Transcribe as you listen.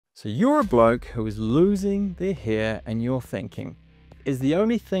So you're a bloke who is losing their hair and you're thinking, is the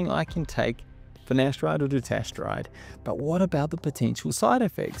only thing I can take finasteride or dutasteride? But what about the potential side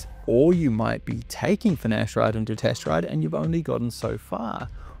effects? Or you might be taking finasteride and dutasteride and you've only gotten so far.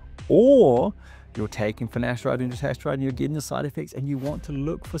 Or you're taking finasteride and dutasteride and you're getting the side effects and you want to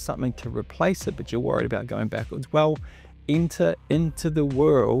look for something to replace it, but you're worried about going backwards. Well, enter into the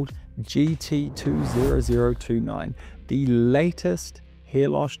world GT20029, the latest hair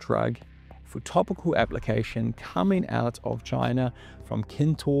loss drug for topical application coming out of China from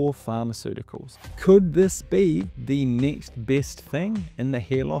Kintor Pharmaceuticals. Could this be the next best thing in the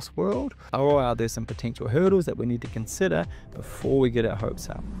hair loss world? Or are there some potential hurdles that we need to consider before we get our hopes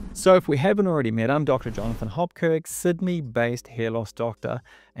up? So if we haven't already met, I'm Dr. Jonathan Hopkirk, Sydney-based hair loss doctor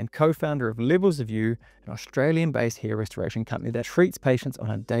and co-founder of Levels of You, an Australian-based hair restoration company that treats patients on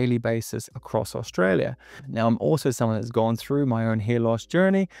a daily basis across Australia. Now, I'm also someone that's gone through my own hair loss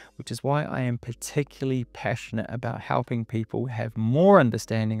journey, which is why I am particularly passionate about helping people have more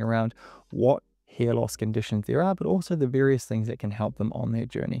understanding around what hair loss conditions there are, but also the various things that can help them on their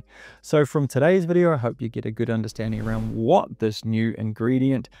journey. So from today's video, I hope you get a good understanding around what this new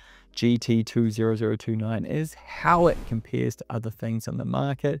ingredient GT20029 is, how it compares to other things on the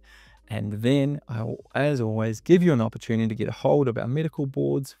market, and then I'll, as always, give you an opportunity to get a hold of our medical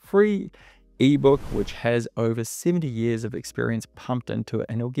board's free ebook, which has over 70 years of experience pumped into it,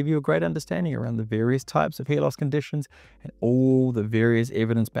 and it'll give you a great understanding around the various types of hair loss conditions and all the various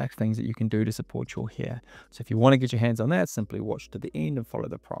evidence-backed things that you can do to support your hair. So if you want to get your hands on that, simply watch to the end and follow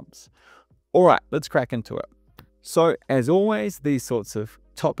the prompts. All right, let's crack into it. So as always, these sorts of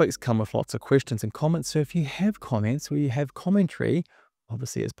topics come with lots of questions and comments. So if you have comments or you have commentary,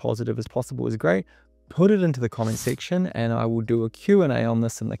 obviously as positive as possible is great, put it into the comment section and I will do a Q&A on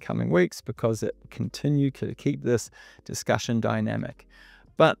this in the coming weeks because it continue to keep this discussion dynamic.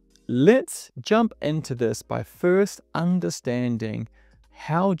 But let's jump into this by first understanding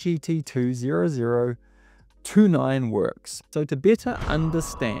how GT20029 works. So to better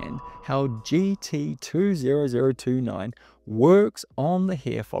understand how GT20029 works on the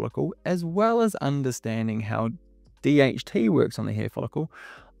hair follicle, as well as understanding how DHT works on the hair follicle,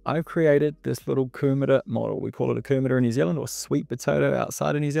 I've created this little Kermit model. We call it a Kermit in New Zealand, or sweet potato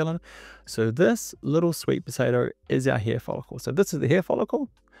outside of New Zealand. So this little sweet potato is our hair follicle. So this is the hair follicle,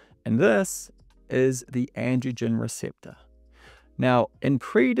 and this is the androgen receptor. Now, in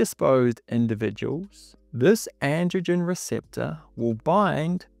predisposed individuals, this androgen receptor will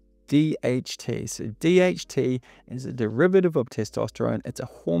bind DHT. So DHT is a derivative of testosterone. It's a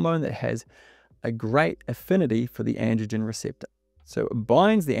hormone that has a great affinity for the androgen receptor. So it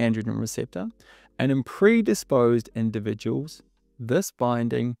binds the androgen receptor, and in predisposed individuals, this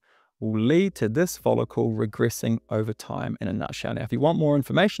binding will lead to this follicle regressing over time in a nutshell. Now, if you want more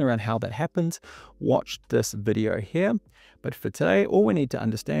information around how that happens, watch this video here. But for today, all we need to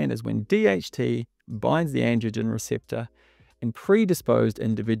understand is when DHT binds the androgen receptor in predisposed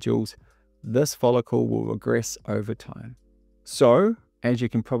individuals, this follicle will regress over time. So, as you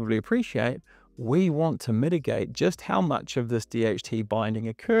can probably appreciate, we want to mitigate just how much of this DHT binding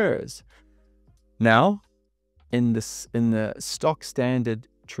occurs. Now, in the stock standard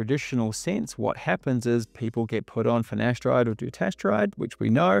traditional sense, what happens is people get put on finasteride or dutasteride, which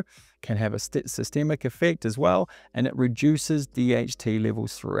we know can have a systemic effect as well, and it reduces DHT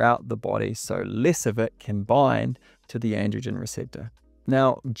levels throughout the body, so less of it can bind to the androgen receptor.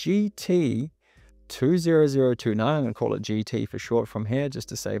 Now, GT20029, I'm going to call it GT for short from here, just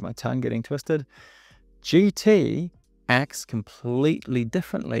to save my tongue getting twisted. GT acts completely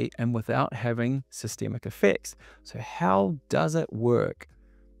differently and without having systemic effects. So how does it work?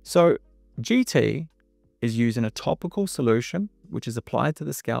 So GT is used in a topical solution, which is applied to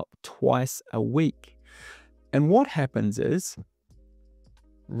the scalp twice a week. And what happens is,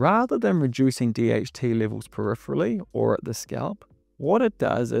 rather than reducing DHT levels peripherally or at the scalp, what it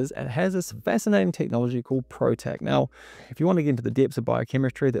does is it has this fascinating technology called PROTAC. Now, if you want to get into the depths of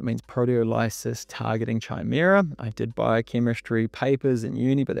biochemistry, that means proteolysis targeting chimera. I did biochemistry papers in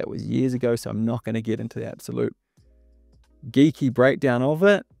uni, but that was years ago, so I'm not going to get into the absolute geeky breakdown of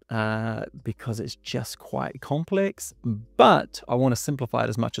it because it's just quite complex, but I want to simplify it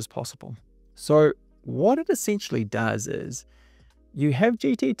as much as possible. what it essentially does is you have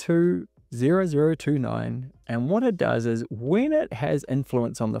GT20029, and what it does is when it has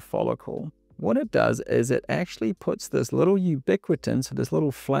influence on the follicle, what it does is it actually puts this little ubiquitin, so this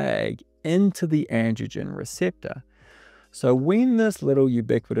little flag, into the androgen receptor. So when this little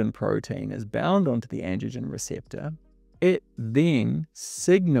ubiquitin protein is bound onto the androgen receptor, it then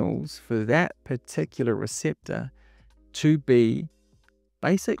signals for that particular receptor to be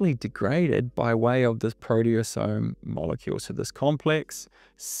basically degraded by way of this proteasome molecule. So this complex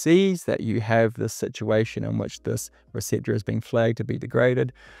sees that you have this situation in which this receptor is being flagged to be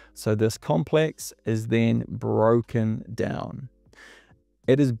degraded. So this complex is then broken down.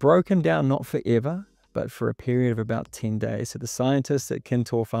 It is broken down not forever, but for a period of about 10 days. So the scientists at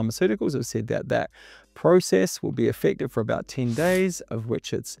GT20029 Pharmaceuticals have said that that process will be effective for about 10 days, of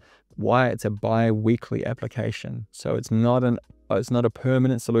which it's why it's a bi-weekly application. So it's not a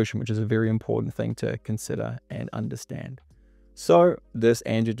permanent solution, which is a very important thing to consider and understand. So this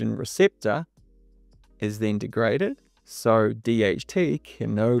androgen receptor is then degraded. So DHT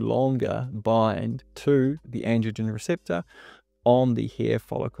can no longer bind to the androgen receptor on the hair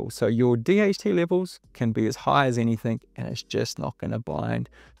follicle. So your DHT levels can be as high as anything, and it's just not going to bind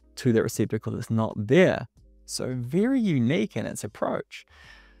to the receptor because it's not there. So very unique in its approach.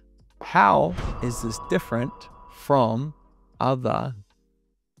 How is this different from other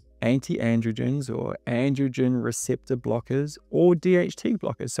anti-androgens or androgen receptor blockers or DHT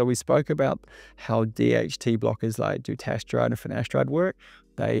blockers? So we spoke about how DHT blockers like dutasteride and finasteride work.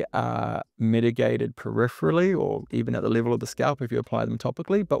 They are mitigated peripherally or even at the level of the scalp if you apply them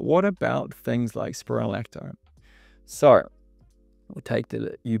topically. But what about things like spironolactone? So we'll take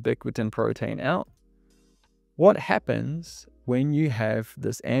the ubiquitin protein out. What happens when you have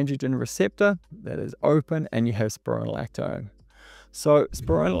this androgen receptor that is open and you have spironolactone? So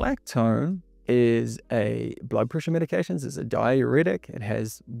spironolactone is a blood pressure medication. It's a diuretic. It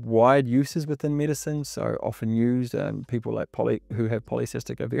has wide uses within medicine, so often used in people like who have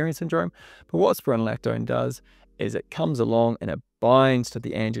polycystic ovarian syndrome. But what spironolactone does is it comes along and it binds to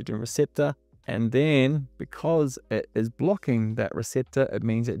the androgen receptor, and then because it is blocking that receptor, it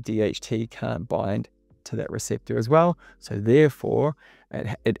means that DHT can't bind to that receptor as well. So therefore,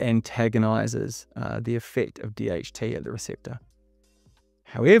 it antagonizes the effect of DHT at the receptor.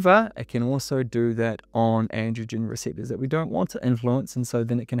 However, it can also do that on androgen receptors that we don't want to influence, and so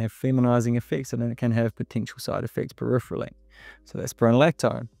then it can have feminizing effects, and then it can have potential side effects peripherally. So that's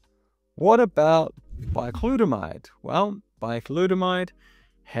spironolactone. What about bioclutamide? Well, bioclutamide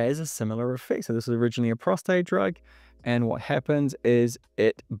has a similar effect. So this was originally a prostate drug, and what happens is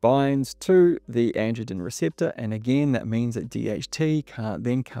it binds to the androgen receptor, and again, that means that DHT can't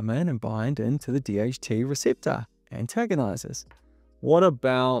then come in and bind into the DHT receptor, antagonizes. What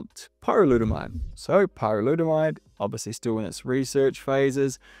about pyrolutamide? So pyrolutamide, obviously still in its research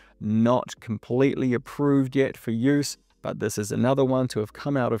phases, not completely approved yet for use, but this is another one to have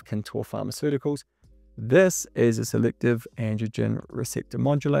come out of GT200 Pharmaceuticals. This is a selective androgen receptor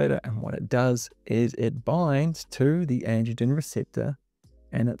modulator, and what it does is it binds to the androgen receptor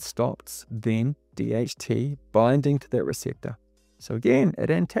and it stops then DHT binding to that receptor. So again,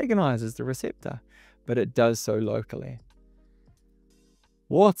 it antagonizes the receptor, but it does so locally.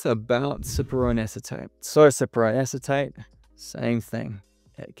 What about cyperonacetate? So cyperonacetate, same thing.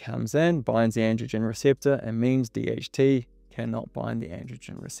 It comes in, binds the androgen receptor, and means DHT cannot bind the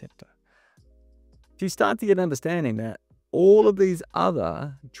androgen receptor. You start to get an understanding that all of these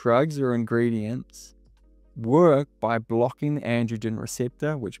other drugs or ingredients work by blocking the androgen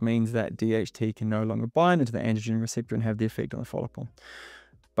receptor, which means that DHT can no longer bind into the androgen receptor and have the effect on the follicle.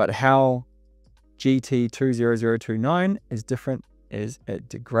 But how GT20029 is different is it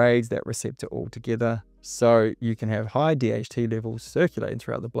degrades that receptor altogether, so you can have high DHT levels circulating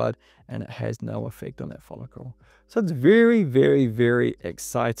throughout the blood and it has no effect on that follicle. So it's very, very, very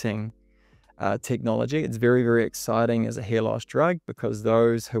exciting technology. It's very, very exciting as a hair loss drug, because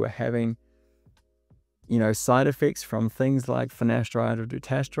those who are having side effects from things like finasteride or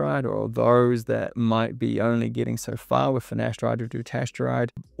dutasteride, or those that might be only getting so far with finasteride or dutasteride,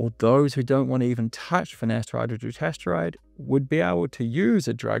 or those who don't want to even touch finasteride or dutasteride, would be able to use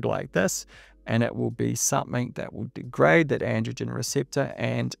a drug like this, and it will be something that will degrade that androgen receptor,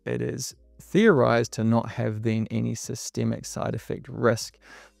 and it is theorized to not have then any systemic side effect risk.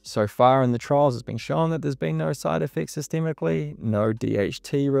 So far in the trials, it's been shown that there's been no side effects systemically, no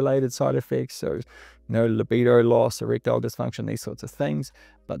DHT related side effects, so no libido loss, erectile dysfunction, these sorts of things,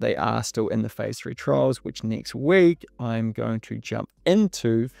 but they are still in the phase 3 trials, which next week I'm going to jump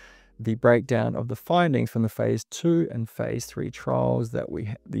into the breakdown of the findings from the phase 2 and phase 3 trials that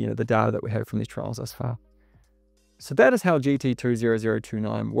we, the data that we have from these trials thus far. So that is how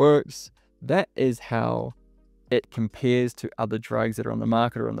GT20029 works. That is how it compares to other drugs that are on the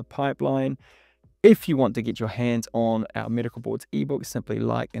market or on the pipeline. If you want to get your hands on our Medical Boards ebook, simply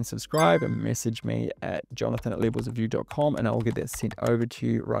like and subscribe and message me at jonathan@levelsofview.com and I'll get that sent over to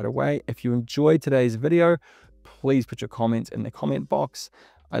you right away. If you enjoyed today's video, please put your comments in the comment box.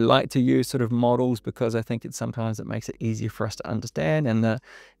 I like to use sort of models because I think sometimes it makes it easier for us to understand, and the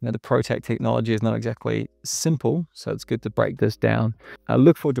ProTech technology is not exactly simple, so it's good to break this down. I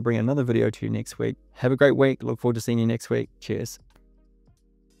look forward to bringing another video to you next week. Have a great week. Look forward to seeing you next week. Cheers.